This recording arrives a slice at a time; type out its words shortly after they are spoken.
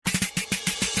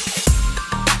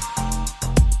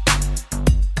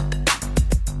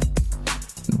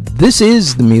This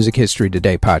is the Music History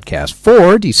Today podcast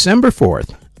for December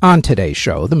 4th. On today's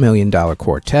show, the Million Dollar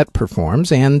Quartet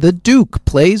performs and the Duke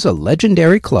plays a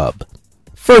legendary club.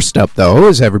 First up, though,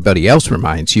 as everybody else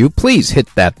reminds you, please hit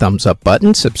that thumbs up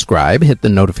button, subscribe, hit the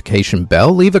notification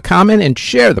bell, leave a comment, and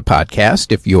share the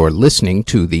podcast if you're listening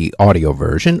to the audio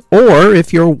version or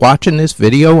if you're watching this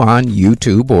video on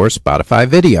YouTube or Spotify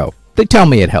video. They tell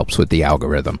me it helps with the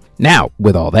algorithm. Now,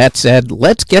 with all that said,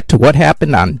 let's get to what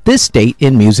happened on this date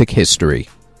in music history.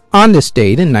 On this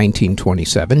date in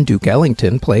 1927, Duke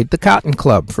Ellington played the Cotton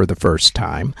Club for the first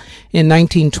time. In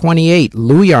 1928,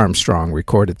 Louis Armstrong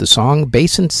recorded the song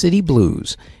Basin City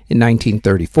Blues. In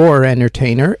 1934,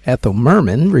 entertainer Ethel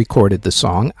Merman recorded the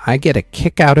song I Get a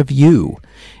Kick Out of You.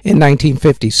 In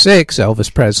 1956,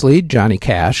 Elvis Presley, Johnny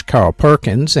Cash, Carl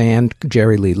Perkins, and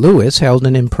Jerry Lee Lewis held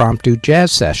an impromptu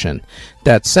jazz session.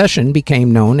 That session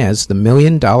became known as the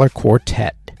Million Dollar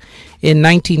Quartet. In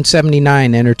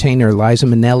 1979, entertainer Liza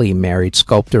Minnelli married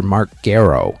sculptor Mark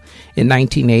Garrow. In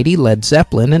 1980, Led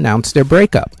Zeppelin announced their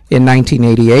breakup. In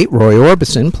 1988, Roy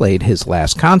Orbison played his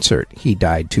last concert. He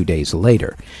died 2 days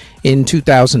later. In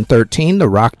 2013, the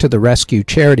Rock to the Rescue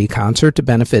charity concert to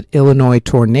benefit Illinois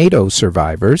tornado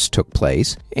survivors took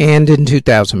place. And in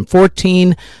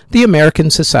 2014, the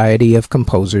American Society of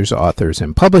Composers, Authors,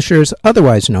 and Publishers,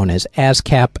 otherwise known as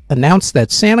ASCAP, announced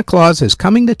that Santa Claus is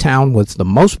Coming to Town was the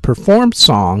most performed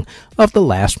song of the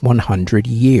last 100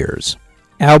 years.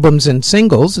 Albums and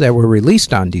singles that were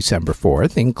released on December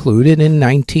 4th included in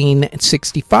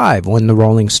 1965 when the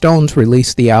Rolling Stones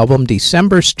released the album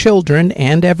December's Children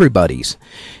and Everybody's.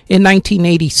 In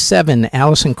 1987,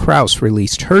 Alison Krauss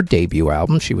released her debut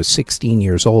album. She was 16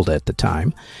 years old at the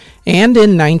time. And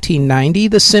in 1990,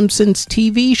 The Simpsons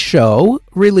TV show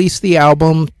released the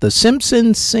album The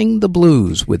Simpsons Sing the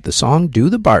Blues with the song Do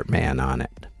the Bartman on it.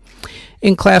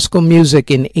 In classical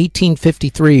music, in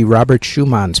 1853, Robert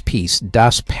Schumann's piece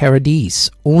Das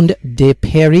Paradies und der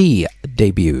Peri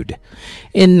debuted.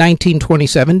 In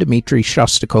 1927, Dmitri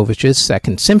Shostakovich's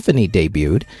Second Symphony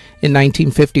debuted. In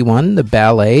 1951, the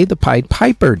ballet The Pied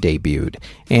Piper debuted.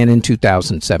 And in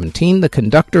 2017, the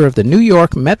conductor of the New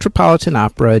York Metropolitan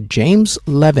Opera, James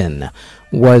Levin,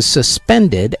 was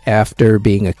suspended after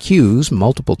being accused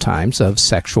multiple times of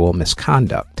sexual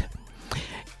misconduct.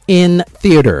 In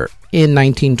theater, in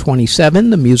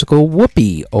 1927, the musical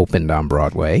Whoopee opened on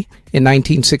Broadway. In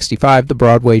 1965, the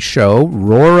Broadway show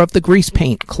Roar of the Grease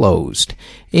Paint closed.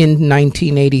 In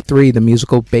 1983, the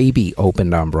musical Baby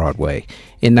opened on Broadway.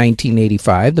 In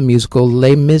 1985, the musical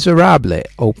Les Miserables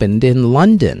opened in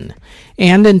London.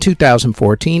 And in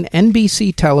 2014,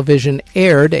 NBC Television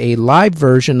aired a live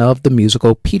version of the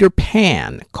musical Peter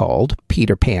Pan called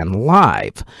Peter Pan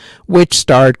Live, which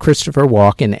starred Christopher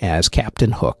Walken as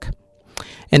Captain Hook.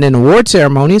 And in award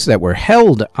ceremonies that were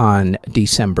held on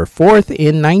December 4th,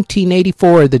 in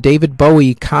 1984, the David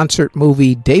Bowie concert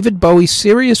movie David Bowie's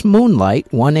Serious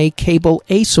Moonlight won a Cable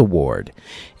Ace Award.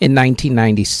 In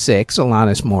 1996,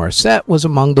 Alanis Morissette was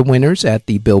among the winners at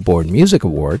the Billboard Music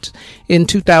Awards. In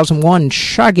 2001,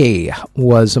 Shaggy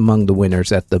was among the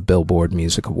winners at the Billboard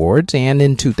Music Awards. And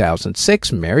in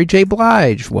 2006, Mary J.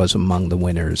 Blige was among the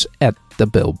winners at the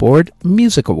Billboard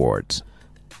Music Awards.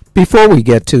 Before we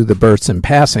get to the births and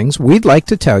passings, we'd like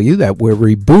to tell you that we're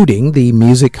rebooting the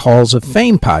Music Halls of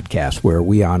Fame podcast, where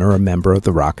we honor a member of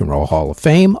the Rock and Roll Hall of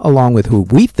Fame, along with who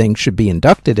we think should be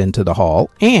inducted into the hall,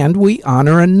 and we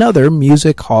honor another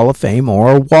Music Hall of Fame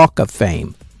or Walk of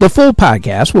Fame. The full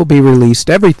podcast will be released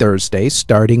every Thursday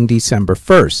starting December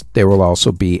 1st. There will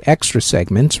also be extra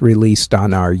segments released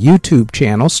on our YouTube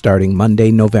channel starting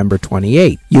Monday, November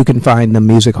 28th. You can find the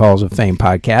Music Halls of Fame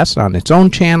podcast on its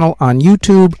own channel on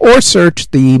YouTube or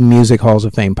search the Music Halls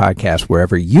of Fame podcast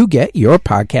wherever you get your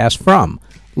podcast from.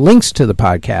 Links to the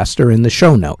podcast are in the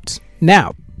show notes.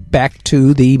 Now, back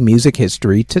to the Music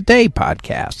History Today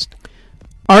podcast.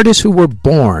 Artists who were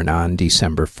born on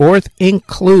December 4th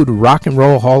include Rock and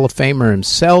Roll Hall of Famer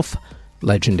himself,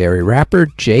 legendary rapper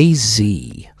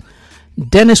Jay-Z,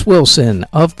 Dennis Wilson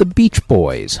of the Beach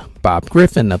Boys, Bob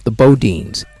Griffin of the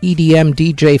Bodines, EDM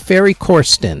DJ Ferry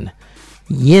Corsten,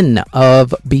 Yin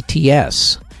of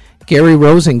BTS, Gary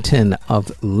Rosington of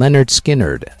Lynyrd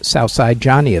Skynyrd, Southside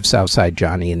Johnny of Southside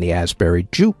Johnny and the Asbury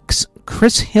Jukes,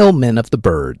 Chris Hillman of the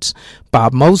Byrds,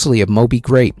 Bob Mosley of Moby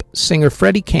Grape, singer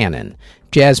Freddie Cannon,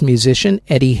 jazz musician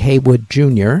Eddie Haywood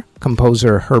Jr.,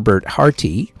 composer Herbert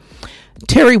Harty,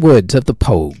 Terry Woods of the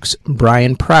Pogues,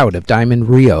 Brian Proud of Diamond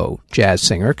Rio, jazz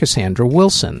singer Cassandra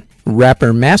Wilson,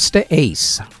 rapper Masta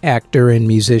Ace, actor and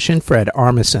musician Fred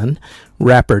Armisen,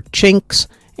 rapper Chinks,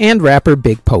 and rapper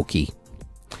Big Pokey.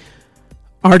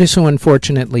 Artists who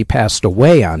unfortunately passed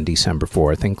away on December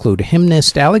 4th include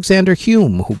hymnist Alexander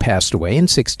Hume, who passed away in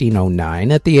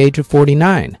 1609 at the age of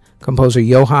 49. Composer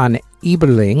Johann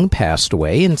Eberling passed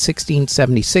away in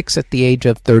 1676 at the age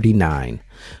of 39.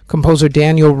 Composer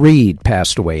Daniel Reed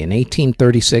passed away in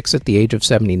 1836 at the age of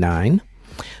 79.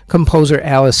 Composer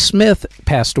Alice Smith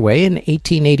passed away in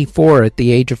 1884 at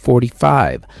the age of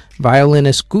 45.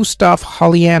 Violinist Gustav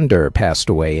Holliander passed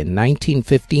away in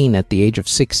 1915 at the age of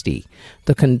 60.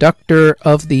 The conductor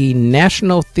of the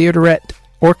National Theaterette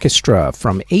Orchestra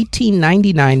from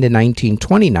 1899 to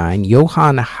 1929,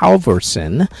 Johann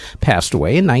Halvorsen, passed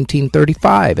away in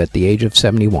 1935 at the age of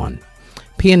 71.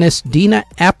 Pianist Dina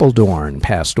Appeldorn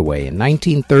passed away in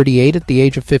 1938 at the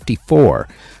age of 54.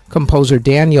 Composer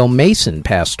Daniel Mason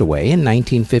passed away in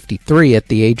 1953 at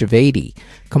the age of 80.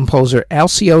 Composer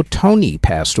Alcio Toni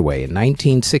passed away in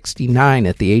 1969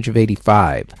 at the age of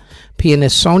 85.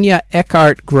 Pianist Sonia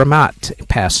Eckhart Gramat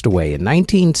passed away in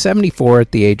 1974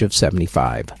 at the age of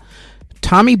 75.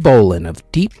 Tommy Bolin of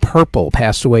Deep Purple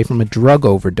passed away from a drug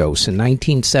overdose in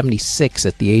 1976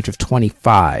 at the age of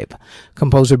 25.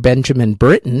 Composer Benjamin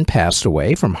Britten passed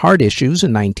away from heart issues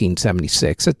in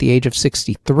 1976 at the age of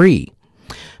 63.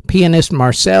 Pianist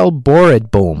Marcel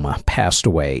Boredboom passed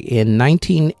away in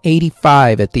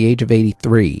 1985 at the age of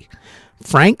 83.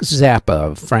 Frank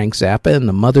Zappa of Frank Zappa and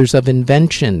the Mothers of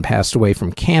Invention passed away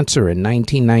from cancer in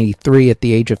 1993 at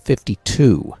the age of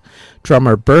 52.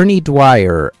 Drummer Bernie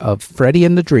Dwyer of Freddie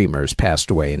and the Dreamers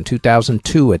passed away in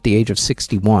 2002 at the age of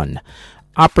 61.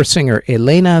 Opera singer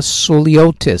Elena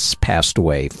Souliotis passed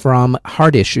away from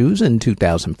heart issues in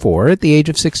 2004 at the age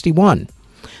of 61.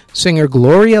 Singer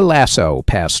Gloria Lasso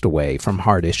passed away from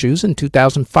heart issues in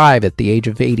 2005 at the age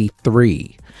of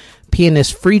 83.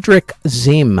 Pianist Friedrich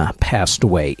Zimm passed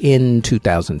away in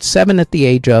 2007 at the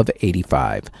age of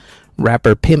 85.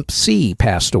 Rapper Pimp C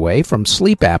passed away from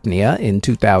sleep apnea in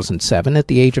 2007 at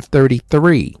the age of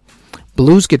 33.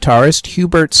 Blues guitarist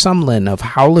Hubert Sumlin of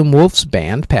Howlin' Wolf's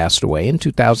band passed away in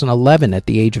 2011 at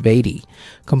the age of 80.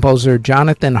 Composer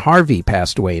Jonathan Harvey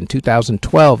passed away in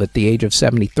 2012 at the age of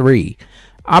 73.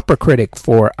 Opera critic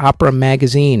for Opera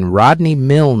Magazine Rodney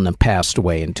Milne passed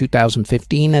away in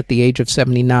 2015 at the age of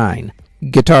 79.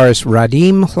 Guitarist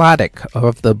Radim Hladik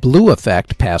of The Blue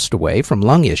Effect passed away from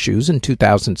lung issues in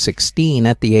 2016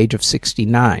 at the age of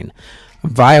 69.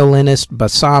 Violinist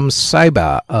Bassam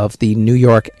Saiba of the New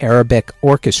York Arabic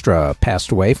Orchestra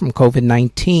passed away from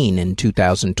COVID-19 in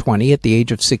 2020 at the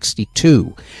age of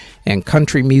 62. And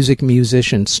country music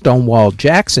musician Stonewall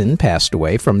Jackson passed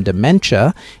away from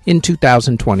dementia in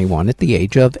 2021 at the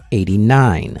age of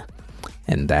 89.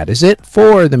 And that is it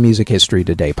for the Music History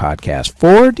Today podcast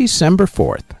for December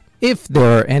 4th. If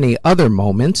there are any other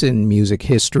moments in music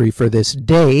history for this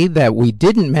day that we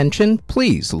didn't mention,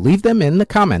 please leave them in the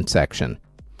comment section.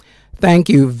 Thank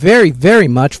you very, very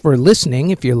much for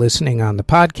listening if you're listening on the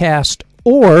podcast,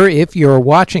 or if you're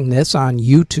watching this on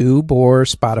YouTube or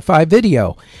Spotify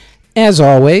video. As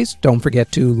always, don't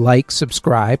forget to like,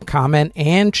 subscribe, comment,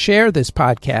 and share this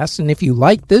podcast. And if you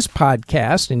like this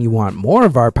podcast and you want more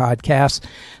of our podcasts,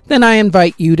 then I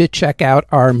invite you to check out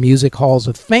our Music Halls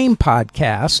of Fame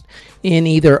podcast in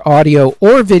either audio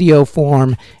or video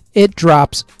form. It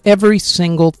drops every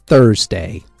single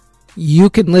Thursday. You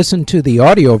can listen to the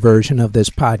audio version of this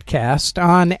podcast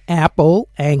on Apple,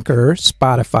 Anchor,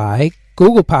 Spotify,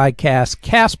 Google Podcasts,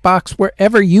 CastBox,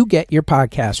 wherever you get your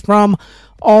podcast from,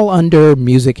 all under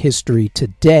Music History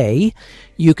Today.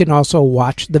 You can also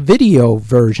watch the video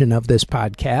version of this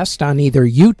podcast on either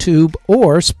YouTube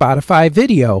or Spotify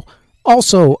Video,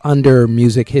 also under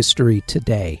Music History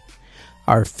Today.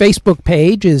 Our Facebook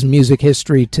page is Music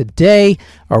History Today.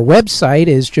 Our website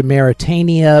is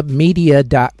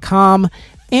JamaritaniaMedia.com.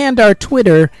 And our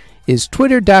Twitter is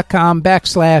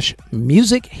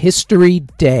twitter.com/Music History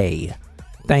Day.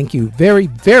 Thank you very,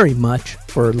 very much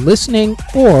for listening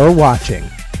or watching.